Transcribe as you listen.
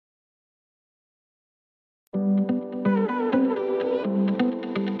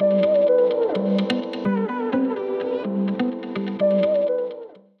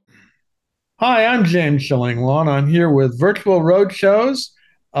Hi, I'm James Shillinglaw, and I'm here with Virtual Roadshows,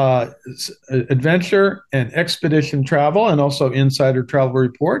 Adventure and Expedition Travel, and also Insider Travel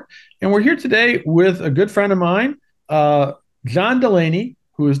Report. And we're here today with a good friend of mine, uh, John Delaney,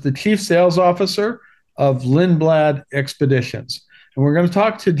 who is the Chief Sales Officer of Lindblad Expeditions. And we're going to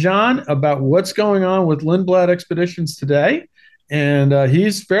talk to John about what's going on with Lindblad Expeditions today. And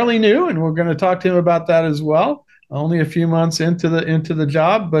he's fairly new, and we're going to talk to him about that as well. Only a few months into the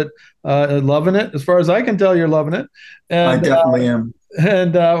job, but loving it. As far as I can tell, you're loving it, I and definitely am.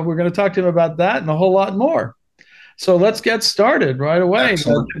 we're going to talk to him about that and a whole lot more. So let's get started right away.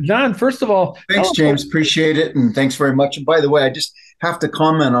 Excellent. John, first of all, tell Thanks, us. James. Appreciate it. And thanks very much. And by the way, I just have to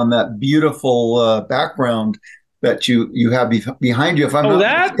comment on that beautiful background that you have behind you, if I'm Oh, not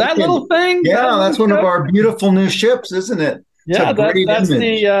that mistaken. little thing. Yeah, that's one of our beautiful new ships, isn't it? It's a Yeah, great that's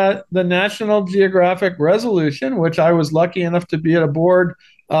image. the National Geographic Resolution, which I was lucky enough to be at aboard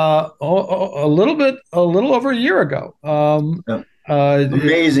a little over a year ago. Yeah. It,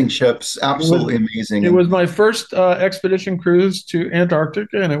 Amazing ships. It was Absolutely amazing. it And was my first expedition cruise to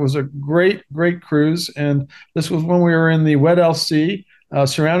Antarctica, and it was a great cruise. And this was when we were in the Weddell Sea,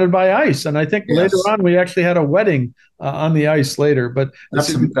 surrounded by ice. And I think later yes, on we actually had a wedding on the ice later. But this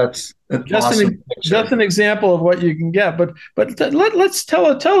is that's an just awesome just picture. an example of what you can get. Let's tell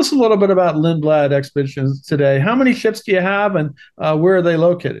us a little bit about Lindblad Expeditions today. How many ships do you have, and where are they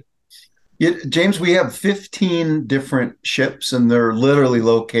located? James, we have 15 different ships, and they're literally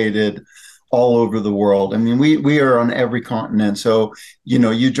located all over the world. I mean, we are on every continent. So,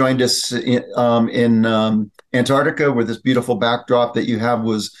 you joined us in Antarctica, where this beautiful backdrop that you have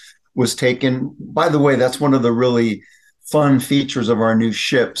was taken. By the way, that's one of the really fun features of our new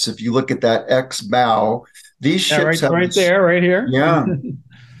ships. If you look at that X bow, these Yeah, ships have right this. there, right here. Yeah,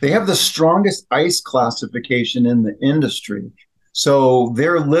 they have the strongest ice classification in the industry. So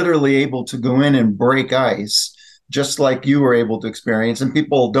they're literally able to go in and break ice, just like you were able to experience. And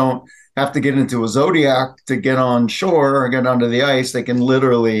people don't have to get into a Zodiac to get on shore or get onto the ice. They can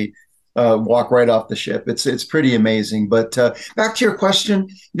literally walk right off the ship. It's pretty amazing. But back to your question,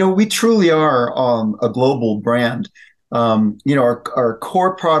 we truly are a global brand. Our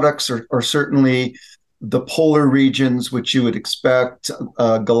core products are certainly the polar regions, which you would expect.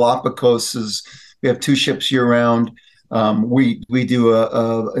 Galapagos is, we have two ships year round. We do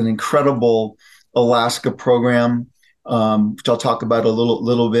an incredible Alaska program, which I'll talk about a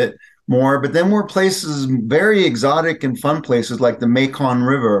little bit more. But then we're places very exotic and fun places like the Mekong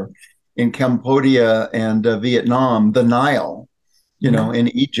River in Cambodia and Vietnam, the Nile, Mhm. in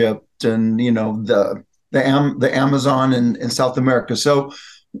Egypt, and the Amazon in South America. So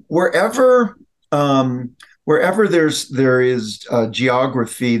wherever wherever there is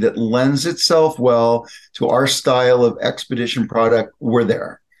geography that lends itself well to our style of expedition product, we're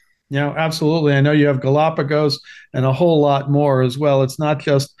there. Yeah, absolutely. I know you have Galapagos and a whole lot more as well. It's not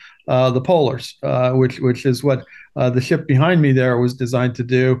just the polars, which is what the ship behind me there was designed to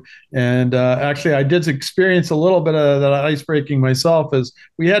do. And actually, I did experience a little bit of that ice breaking myself, as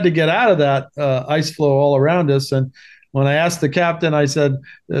we had to get out of that ice flow all around us. And when I asked the captain, I said,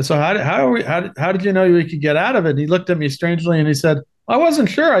 "So how did you know we could get out of it?" And he looked at me strangely and he said, "I wasn't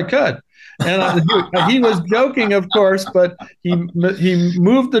sure I could." And he was joking, of course, but he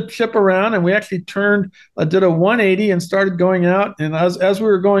moved the ship around, and we actually did a 180 and started going out. And as we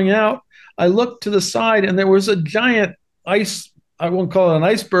were going out, I looked to the side, and there was a giant ice. I won't call it an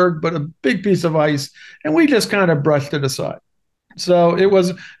iceberg, but a big piece of ice, and we just kind of brushed it aside. So it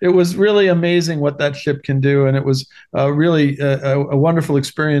was really amazing what that ship can do, and it was really a wonderful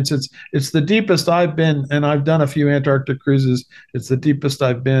experience. It's the deepest I've been, and I've done a few Antarctic cruises. It's the deepest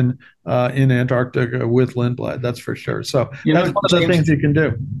I've been in Antarctica with Lindblad, that's for sure. So that's one of the James, things you can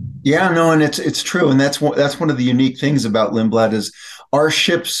do. yeah, no, and it's true, and that's one of the unique things about Lindblad is our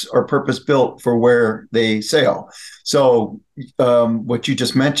ships are purpose built for where they sail. So what you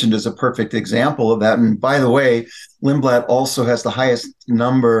just mentioned is a perfect example of that. And by the way, Lindblad also has the highest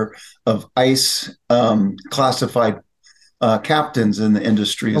number of ice classified captains in the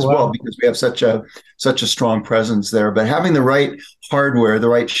industry Oh as well, wow. because we have such a strong presence there. But having the right hardware, the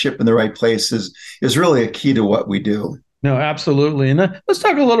right ship in the right place is really a key to what we do. No, absolutely. And let's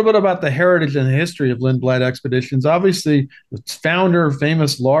talk a little bit about the heritage and the history of Lindblad Expeditions. Obviously, its founder,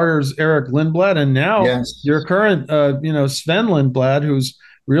 famous Lars Eric Lindblad, and now Yes. your current, Sven Lindblad, who's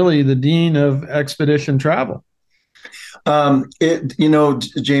really the dean of expedition travel. James,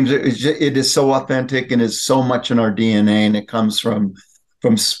 it is so authentic and is so much in our DNA, and it comes from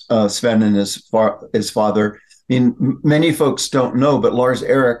Sven and his father. I mean, many folks don't know, but Lars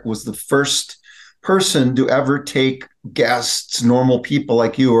Eric was the first person to ever take guests, normal people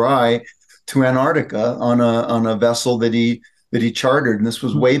like you or I, to Antarctica on a vessel that he chartered, and this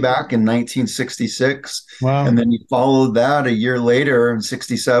was way back in 1966. And Wow. then he followed that a year later in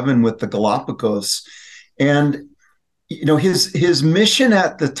 '67 with the Galapagos. And his mission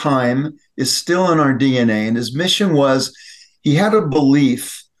at the time is still in our DNA, and his mission was he had a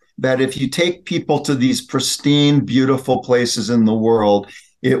belief that if you take people to these pristine, beautiful places in the world,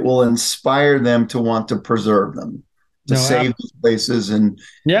 it will inspire them to want to preserve them, to No, save these places, and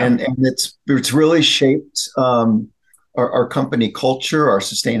yeah. it's really shaped our company culture, our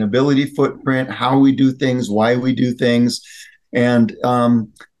sustainability footprint, how we do things, why we do things. And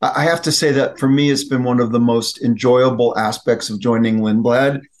I have to say that for me, it's been one of the most enjoyable aspects of joining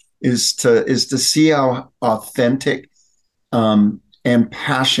Lindblad is to see how authentic and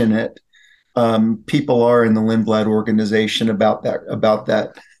passionate people are in the Lindblad organization about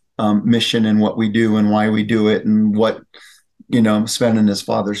that mission and what we do and why we do it and what Sven and his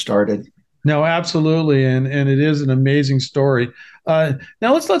father started. No, absolutely, and it is an amazing story. Now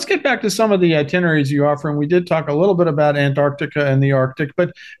let's get back to some of the itineraries you offer, and we did talk a little bit about Antarctica and the Arctic.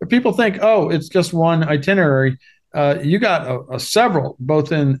 But if people think, oh, it's just one itinerary, you got a several,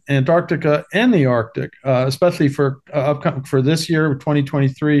 both in Antarctica and the Arctic, especially for upcoming for this year,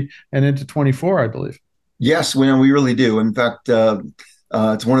 2023, and into 24, I believe. Yes, we really do. In fact,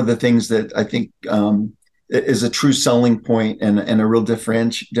 it's one of the things that I think is a true selling point and a real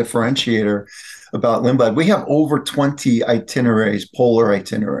differentiator about Lindblad. We have over 20 itineraries, polar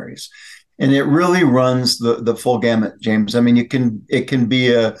itineraries, and it really runs the full gamut, James. I mean, it can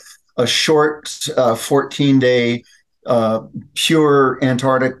be a short 14-day pure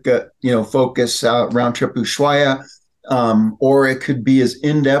Antarctic focus round trip Ushuaia. Or it could be as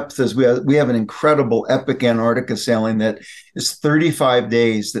in depth as we have an incredible epic Antarctica sailing that is 35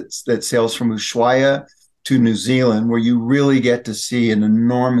 days that sails from Ushuaia to New Zealand, where you really get to see an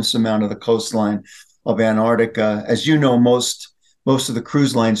enormous amount of the coastline of Antarctica. As you know, most of the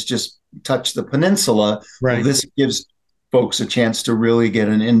cruise lines just touch the peninsula. Well, Right. this gives folks a chance to really get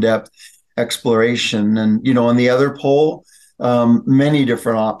an in-depth exploration. And on the other pole, many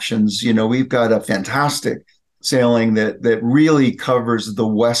different options. We've got a fantastic sailing that really covers the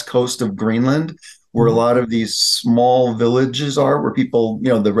west coast of Greenland, where a lot of these small villages are, where people,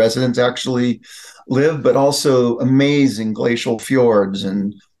 the residents actually live, but also amazing glacial fjords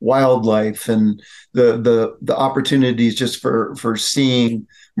and wildlife and the opportunities just for seeing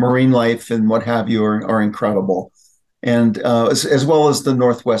marine life and what have you are incredible. And as well as the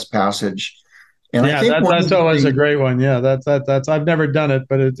Northwest Passage. And I Yeah, think one of that's the always a things, great one. Yeah, that's I've never done it,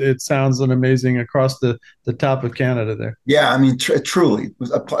 but it sounds an amazing across the top of Canada there. yeah, I mean, truly,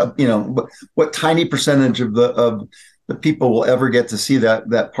 what tiny percentage of the people will ever get to see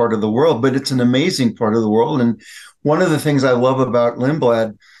that part of the world, but it's an amazing part of the world. And one of the things I love about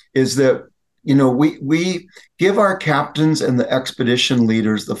Lindblad is that we give our captains and the expedition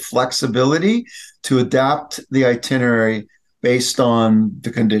leaders the flexibility to adapt the itinerary based on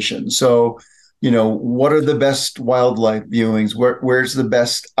the conditions. So, what are the best wildlife viewings? Where's the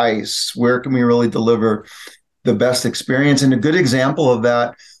best ice? Where can we really deliver the best experience? And a good example of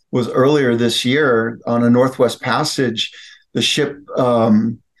that was earlier this year on a Northwest Passage. The ship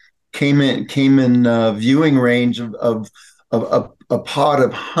came in viewing range of a pod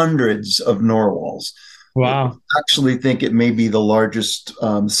of hundreds of narwhals. I Wow. actually think it may be the largest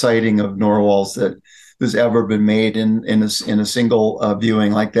sighting of narwhals that has ever been made in a single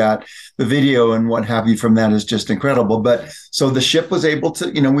viewing like that. The video and what have you from that is just incredible. But so the ship was able to,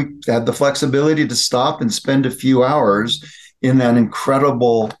 we had the flexibility to stop and spend a few hours in that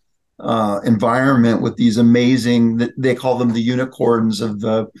incredible environment with these amazing, they call them the unicorns of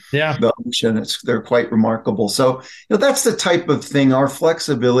Yeah. the ocean. They're quite remarkable. So that's the type of thing. Our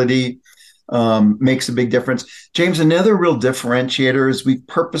flexibility makes a big difference. James, another real differentiator is we've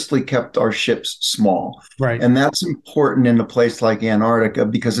purposely kept our ships small. Right. And that's important in a place like Antarctica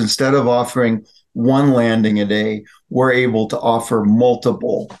because instead of offering one landing a day, we're able to offer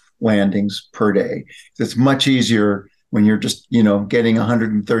multiple landings per day. It's much easier when you're just, getting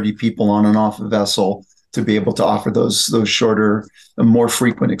 130 people on and off a vessel to be able to offer those shorter, more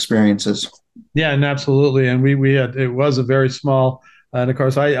frequent experiences. Yeah, and absolutely. And we had it was a very small. And of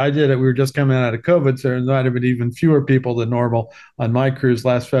course, I did it. We were just coming out of COVID, so there might have been even fewer people than normal on my cruise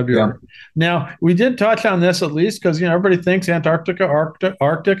last Yeah. February. Now, we did touch on this at least because everybody thinks Antarctica,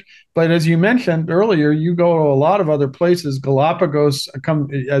 Arctic, but as you mentioned earlier, you go to a lot of other places. Galapagos,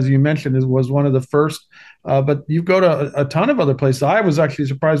 as you mentioned, was one of the first. But you go to a ton of other places. I was actually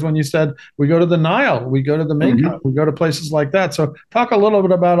surprised when you said we go to the Nile, we go to the Mekong, Mhm. we go to places like that. So, talk a little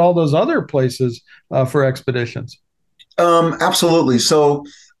bit about all those other places for expeditions. Absolutely. So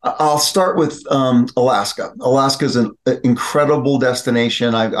I'll start with Alaska. Alaska is an incredible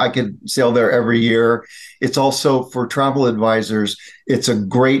destination. I could sail there every year. It's also for travel advisors. It's a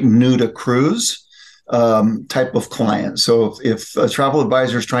great new to cruise type of client. So if a travel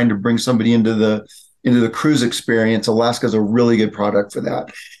advisor is trying to bring somebody into the cruise experience, Alaska is a really good product for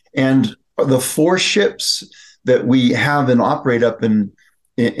that. And the four ships that we have and operate up in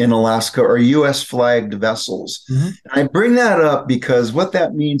Alaska are U.S. flagged vessels. Mm-hmm. And I bring that up because what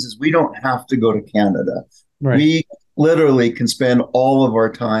that means is we don't have to go to Canada. Right. We literally can spend all of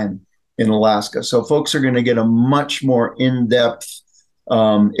our time in Alaska. So folks are going to get a much more in-depth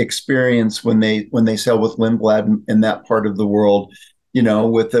experience when they sail with Lindblad in that part of the world. You know,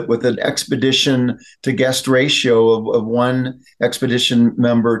 with an expedition to guest ratio of one expedition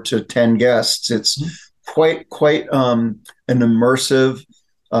member to 10 guests, it's quite an immersive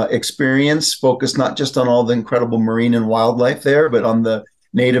experience, focused not just on all the incredible marine and wildlife there, but on the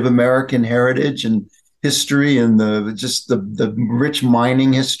Native American heritage and history and the rich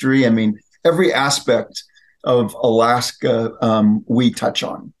mining history. I mean, every aspect of Alaska we touch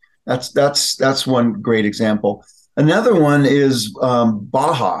on. That's one great example. Another one is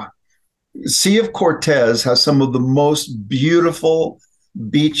Baja. Sea of Cortez has some of the most beautiful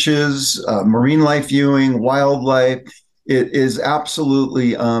beaches, marine life viewing, wildlife. It is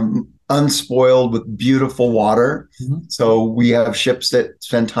absolutely unspoiled with beautiful water. Mm-hmm. So we have ships that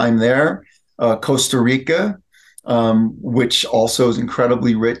spend time there. Costa Rica, which also is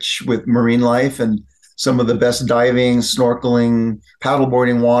incredibly rich with marine life and some of the best diving, snorkeling,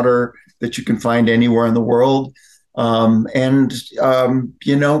 paddleboarding water that you can find anywhere in the world. You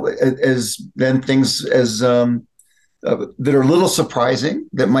know, as then things as that are a little surprising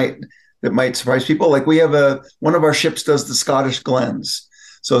that might surprise people. Like we have one of our ships does the Scottish Glens.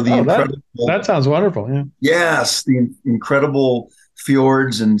 So the incredible that sounds wonderful. Yeah. Yes, the incredible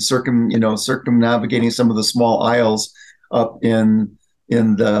fjords and circumnavigating some of the small isles up in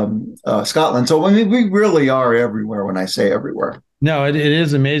Scotland. So I mean, we really are everywhere. When I say everywhere. No, it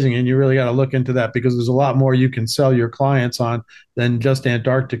is amazing, and you really got to look into that because there's a lot more you can sell your clients on than just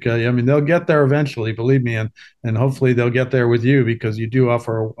Antarctica. I mean, they'll get there eventually, believe me, and hopefully they'll get there with you because you do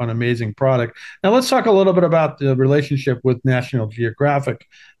offer an amazing product. Now, let's talk a little bit about the relationship with National Geographic,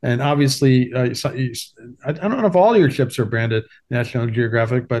 and obviously, I don't know if all your ships are branded National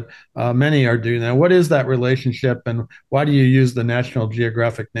Geographic, but many are doing that. What is that relationship, and why do you use the National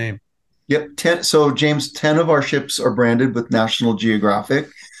Geographic name? Yep. So, James, 10 of our ships are branded with National Geographic.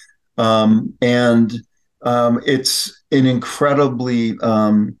 And it's an incredibly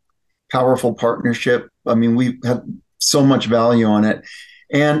powerful partnership. I mean, we have so much value on it.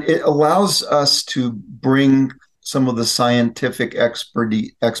 And it allows us to bring some of the scientific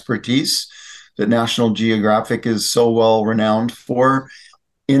expertise that National Geographic is so well renowned for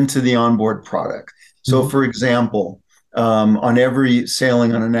into the onboard product. So, for example, on every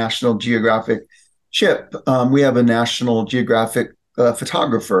sailing on a National Geographic ship, we have a National Geographic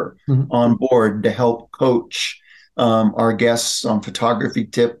photographer on board to help coach our guests on photography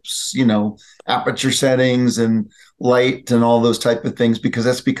tips, you know, aperture settings and light and all those type of things, because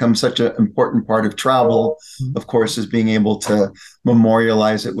that's become such an important part of travel, of course, is being able to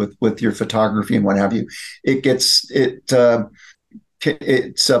memorialize it with your photography and what have you. It's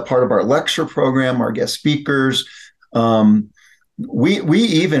a part of our lecture program, our guest speakers. We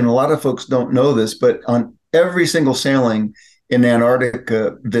even, a lot of folks don't know this, but on every single sailing in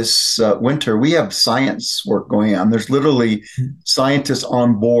Antarctica this winter, we have science work going on. There's literally scientists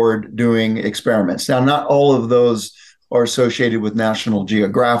on board doing experiments. Now, not all of those are associated with National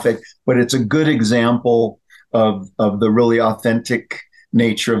Geographic, but it's a good example of the really authentic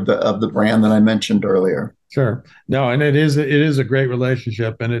nature of the brand that I mentioned earlier. Sure. No, and it is a great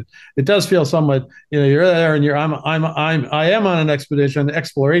relationship, and it does feel somewhat, you know, you're there and I am on an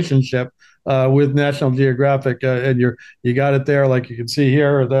exploration ship with National Geographic, and you got it there, like you can see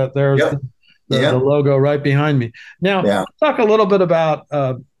here. There's Yep. the logo right behind me. Now, let's talk a little bit about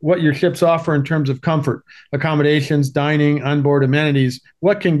what your ships offer in terms of comfort, accommodations, dining, onboard amenities.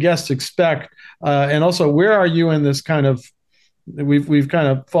 What can guests expect, and also where are you in this kind of we've kind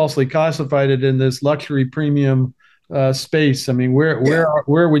of falsely classified it in this luxury premium space. I mean, where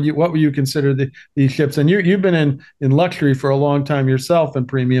what would you consider these ships? And you've been in luxury for a long time yourself and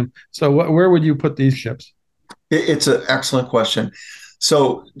premium. So where would you put these ships? It's an excellent question.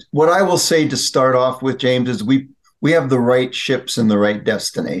 So what I will say to start off with, James, is we have the right ships in the right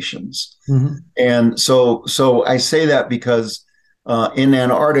destinations. And so I say that because in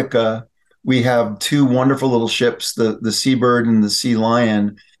Antarctica, we have two wonderful little ships, the Seabird and the Sea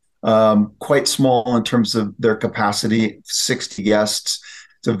Lion, quite small in terms of their capacity, 60 guests.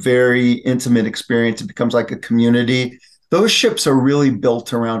 It's a very intimate experience. It becomes like a community. Those ships are really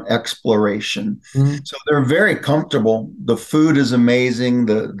built around exploration. Mhm. So they're very comfortable. The food is amazing.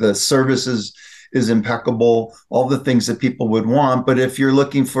 The service is impeccable, all the things that people would want. But if you're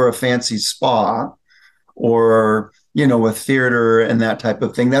looking for a fancy spa or, a theater and that type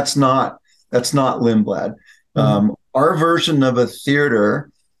of thing, that's not Lindblad. Mhm. Our version of a theater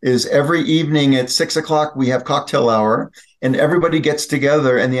is every evening at 6 o'clock, we have cocktail hour and everybody gets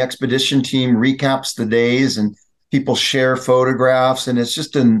together and the expedition team recaps the days and people share photographs. And it's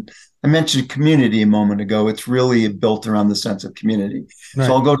just I mentioned community a moment ago. It's really built around the sense of community. So Right.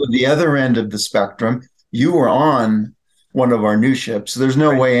 I'll go to the other end of the spectrum. You were on one of our new ships. There's no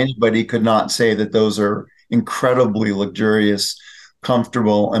Right. way anybody could not say that those are incredibly luxurious,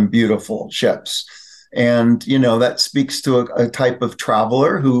 comfortable, and beautiful ships. And, that speaks to a type of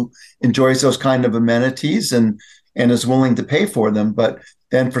traveler who enjoys those kind of amenities and is willing to pay for them. But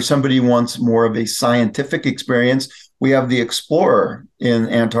then for somebody who wants more of a scientific experience, we have the Explorer in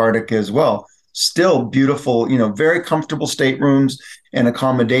Antarctica as well. Still beautiful, very comfortable staterooms and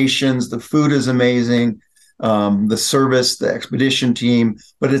accommodations. The food is amazing, the service, the expedition team,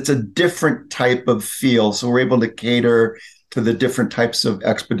 but it's a different type of feel. So we're able to cater to the different types of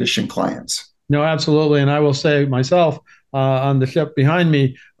expedition clients. No, absolutely. And I will say myself, on the ship behind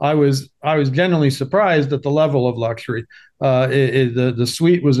me, I was genuinely surprised at the level of luxury. The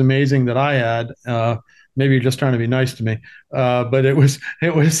suite was amazing that I had. Maybe you're just trying to be nice to me, but it was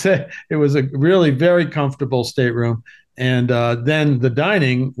a really very comfortable stateroom. And then the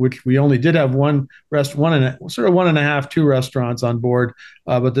dining, which we only did have one and sort of one and a half, two restaurants on board,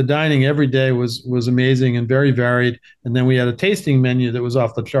 but the dining every day was amazing and very varied. And then we had a tasting menu that was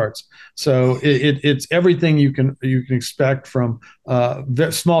off the charts. So it's everything you can expect from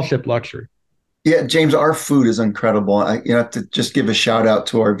small ship luxury. Yeah, James, our food is incredible. Have to just give a shout out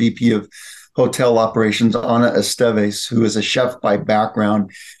to our VP of Hotel Operations, Ana Esteves, who is a chef by background.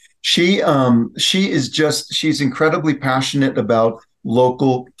 She's incredibly passionate about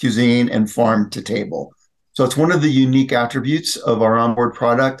local cuisine and farm to table. So it's one of the unique attributes of our onboard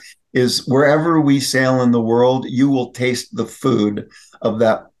product is wherever we sail in the world, you will taste the food of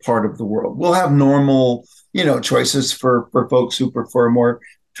that part of the world. We'll have normal, choices for folks who prefer a more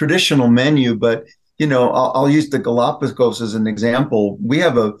traditional menu, but I'll use the Galapagos as an example. We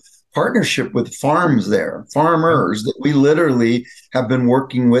have a partnership with farms there, farmers that we literally have been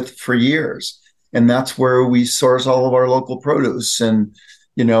working with for years. And that's where we source all of our local produce and,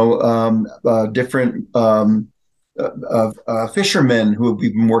 different fishermen who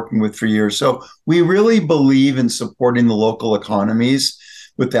we've been working with for years. So we really believe in supporting the local economies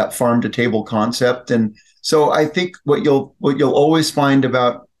with that farm to table concept. And so I think what you'll always find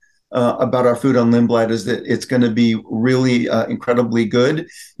about our food on Lindblad is that it's going to be really incredibly good.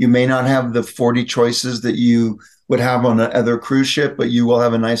 You may not have the 40 choices that you would have on another cruise ship, but you will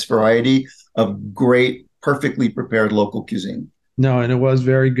have a nice variety of great, perfectly prepared local cuisine. No, and it was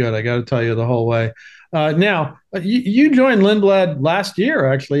very good. I got to tell you the whole way. Now, you joined Lindblad last year,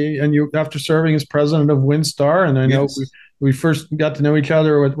 actually, and you after serving as president of WinStar, and I know we, Yes. we first got to know each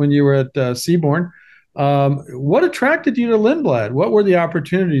other when you were at Seabourn. What attracted you to Lindblad? What were the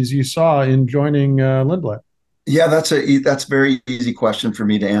opportunities you saw in joining Lindblad? Yeah, that's a very easy question for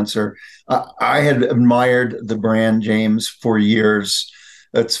me to answer. I had admired the brand, James, for years.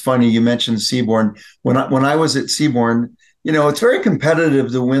 It's funny you mentioned Seabourn. When I was at Seabourn, it's very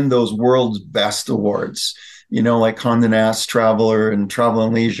competitive to win those world's best awards. Like Condé Nast Traveler and Travel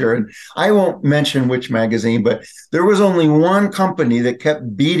and Leisure. And I won't mention which magazine, but there was only one company that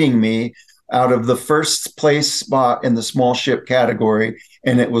kept beating me out of the first place spot in the small ship category,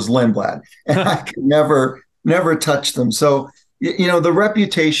 and it was Lindblad. And I could never touch them. So, the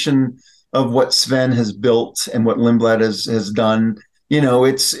reputation of what Sven has built and what Lindblad has done,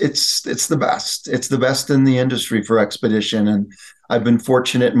 it's the best. It's the best in the industry for expedition. And I've been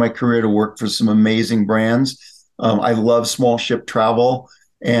fortunate in my career to work for some amazing brands. I love small ship travel.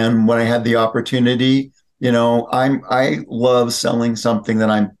 And when I had the opportunity, I love selling something that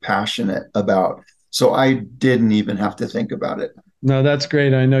I'm passionate about. So I didn't even have to think about it. No, that's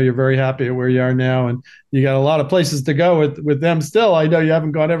great. I know you're very happy at where you are now, and you got a lot of places to go with them. Still, I know you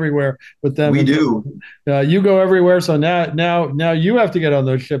haven't gone everywhere with them, We and do. you go everywhere. So now you have to get on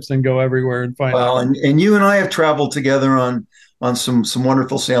those ships and go everywhere and find out. Well, and you and I have traveled together on some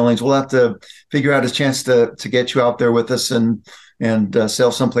wonderful sailings. We'll have to figure out a chance to get you out there with us and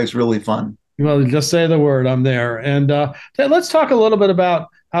sail someplace really fun. Well, just say the word. I'm there. And let's talk a little bit about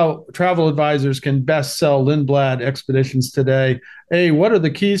how travel advisors can best sell Lindblad expeditions today. A, what are the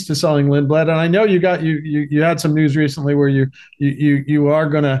keys to selling Lindblad? And I know you had some news recently where you are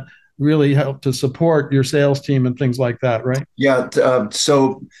going to really help to support your sales team and things like that, right? Yeah,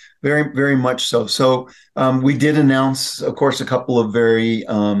 so very, very much so. So we did announce, of course, a couple of very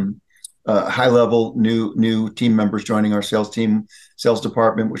high level new team members joining our sales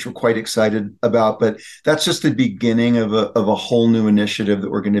department, which we're quite excited about. But that's just the beginning of a whole new initiative that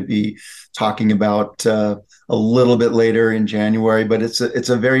we're going to be talking about a little bit later in January. But it's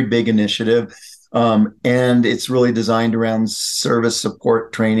a very big initiative. And it's really designed around service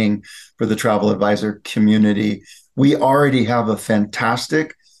support training for the travel advisor community. We already have a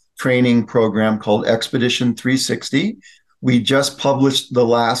fantastic training program called Expedition 360. We just published the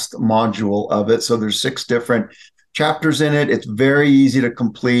last module of it. So there's 6 different chapters in it. It's very easy to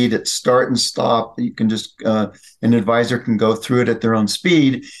complete. It's start and stop. You can just, an advisor can go through it at their own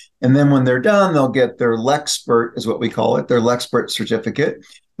speed. And then when they're done, they'll get their Lexpert, is what we call it, their Lexpert certificate.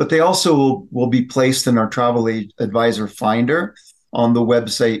 But they also will be placed in our travel advisor finder on the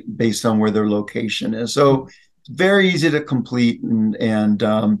website based on where their location is. So very easy to complete, and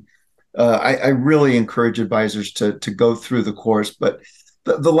I really encourage advisors to go through the course. But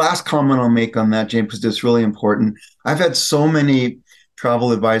the last comment I'll make on that, James, because it's really important. I've had so many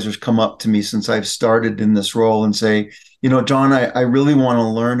travel advisors come up to me since I've started in this role and say, John, I really want to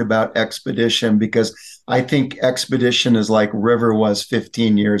learn about expedition because I think expedition is like river was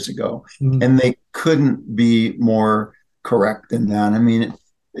 15 years ago. Mm-hmm. And they couldn't be more correct in that. I mean,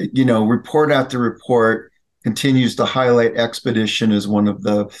 report after report continues to highlight expedition as one of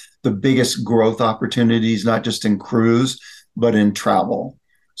the biggest growth opportunities, not just in cruise, but in travel.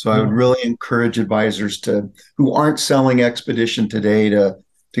 So I would really encourage advisors who aren't selling expedition today to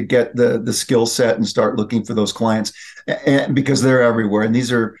get the skill set and start looking for those clients, and because they're everywhere. And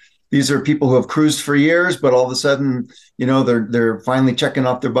these are people who have cruised for years, but all of a sudden, they're finally checking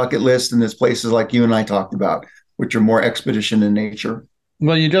off their bucket list, and there's places like you and I talked about, which are more expedition in nature.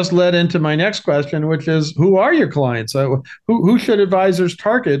 Well, you just led into my next question, which is, who are your clients? Who should advisors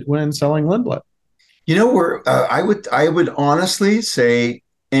target when selling Lindblad? I would honestly say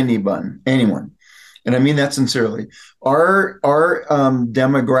anyone, and I mean that sincerely. Our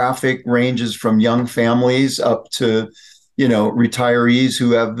demographic ranges from young families up to retirees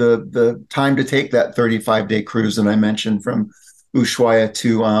who have the time to take that 35-day cruise that I mentioned from Ushuaia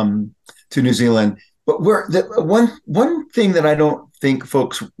to New Zealand. But one thing that I don't think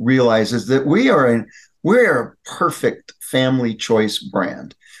folks realize is that we're a perfect family choice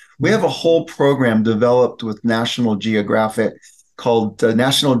brand. We have a whole program developed with National Geographic called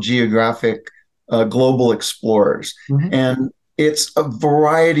National Geographic Global Explorers. Mm-hmm. And it's a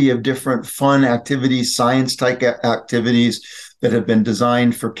variety of different fun activities, science-type activities that have been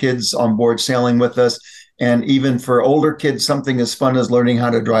designed for kids on board sailing with us. And even for older kids, something as fun as learning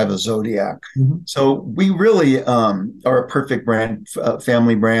how to drive a Zodiac. Mm-hmm. So we really are a perfect brand,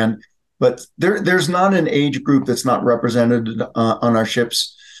 family brand. But there's not an age group that's not represented on our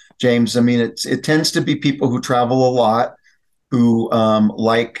ships, James. I mean, it tends to be people who travel a lot, who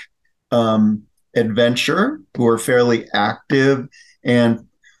like adventure, who are fairly active. And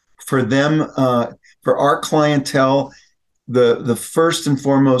for them, for our clientele, the first and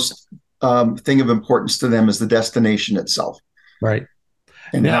foremost thing of importance to them is the destination itself. Right.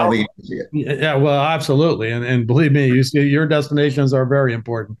 And now, how they see it. Yeah, well, absolutely. And believe me, your destinations are very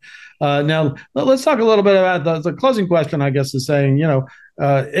important. Now, let's talk a little bit about the closing question, I guess, is saying,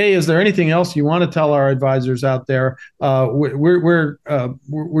 A, is there anything else you want to tell our advisors out there? We're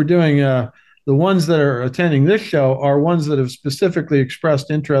doing the ones that are attending this show are ones that have specifically expressed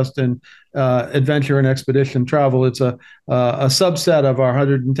interest in adventure and expedition travel. It's a subset of our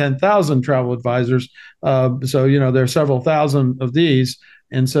 110,000 travel advisors. So, there are several thousand of these.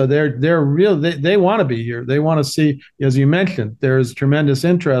 And so they're real. They want to be here. They want to see, as you mentioned, there is tremendous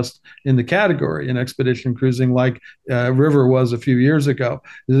interest in the category in expedition cruising, like River was a few years ago.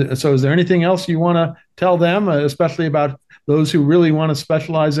 So, is there anything else you want to tell them, especially about those who really want to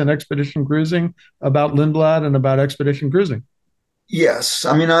specialize in expedition cruising, about Lindblad and about expedition cruising? Yes,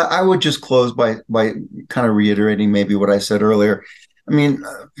 I mean, I would just close by kind of reiterating maybe what I said earlier. I mean,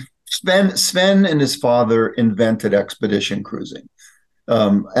 Sven and his father invented expedition cruising.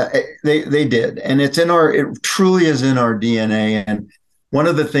 They did, and it truly is in our DNA. And one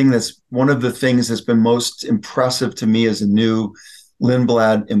of the things that's been most impressive to me as a new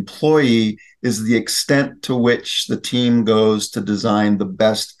Lindblad employee is the extent to which the team goes to design the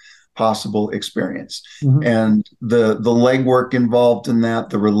best possible experience. Mm-hmm. And the legwork involved in that,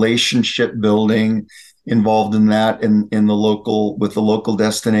 the relationship building, involved in that in the local with the local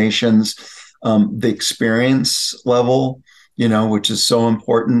destinations, the experience level, which is so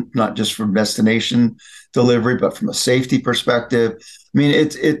important, not just from destination delivery, but from a safety perspective. I mean,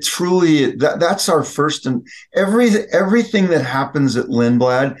 it truly that's our first and everything that happens at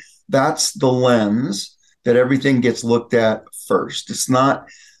Lindblad. That's the lens that everything gets looked at first. It's not.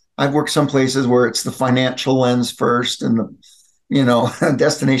 I've worked some places where it's the financial lens first and the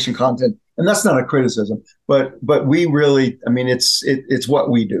destination content, and that's not a criticism, but we really, I mean, it's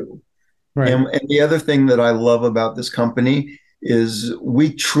what we do. Right. And the other thing that I love about this company is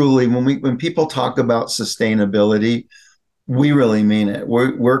we truly, when people talk about sustainability, we really mean it.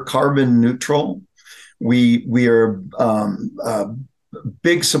 We're carbon neutral. We are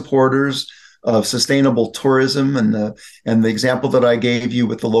big supporters of sustainable tourism, and the example that I gave you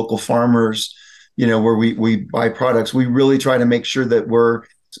with the local farmers, where we buy products, we really try to make sure that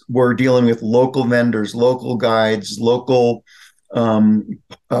we're dealing with local vendors, local guides, local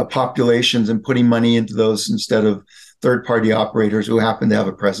populations, and putting money into those instead of third-party operators who happen to have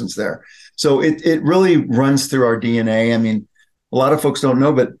a presence there. So it really runs through our DNA. I mean, a lot of folks don't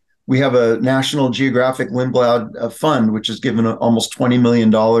know, but we have a National Geographic Lindblad fund, which has given almost $20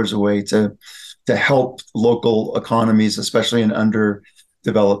 million away to help local economies, especially in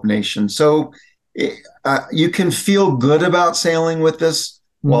underdeveloped nations. So you can feel good about sailing with this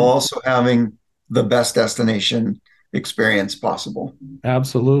while also having the best destination experience possible.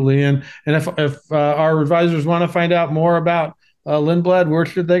 Absolutely. And if our advisors want to find out more about Lindblad, where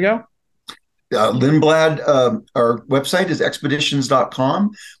should they go? Lindblad, our website is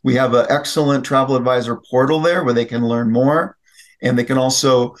expeditions.com. We have an excellent travel advisor portal there where they can learn more. And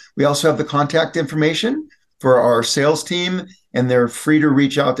we also have the contact information for our sales team, and they're free to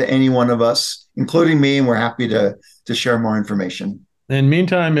reach out to any one of us, including me, and we're happy to share more information. In the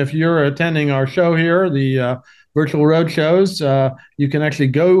meantime, if you're attending our show here, the virtual road shows, you can actually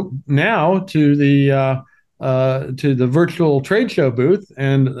go now to the virtual trade show booth,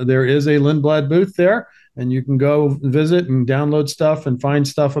 and there is a Lindblad booth there, and you can go visit and download stuff and find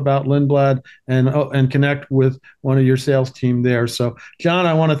stuff about Lindblad and connect with one of your sales team there. So, John,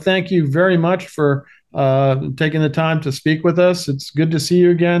 I want to thank you very much for taking the time to speak with us. It's good to see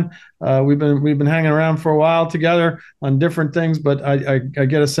you again. We've been hanging around for a while together on different things, but I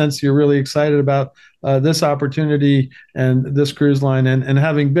get a sense you're really excited about this opportunity and this cruise line, and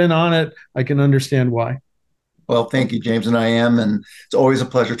having been on it, I can understand why. Well, thank you, James, and I am, and it's always a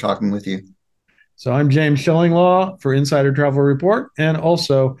pleasure talking with you. So I'm James Shillinglaw for Insider Travel Report and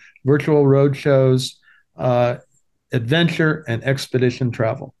also Virtual Road Shows, Adventure and Expedition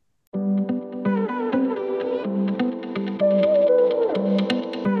Travel.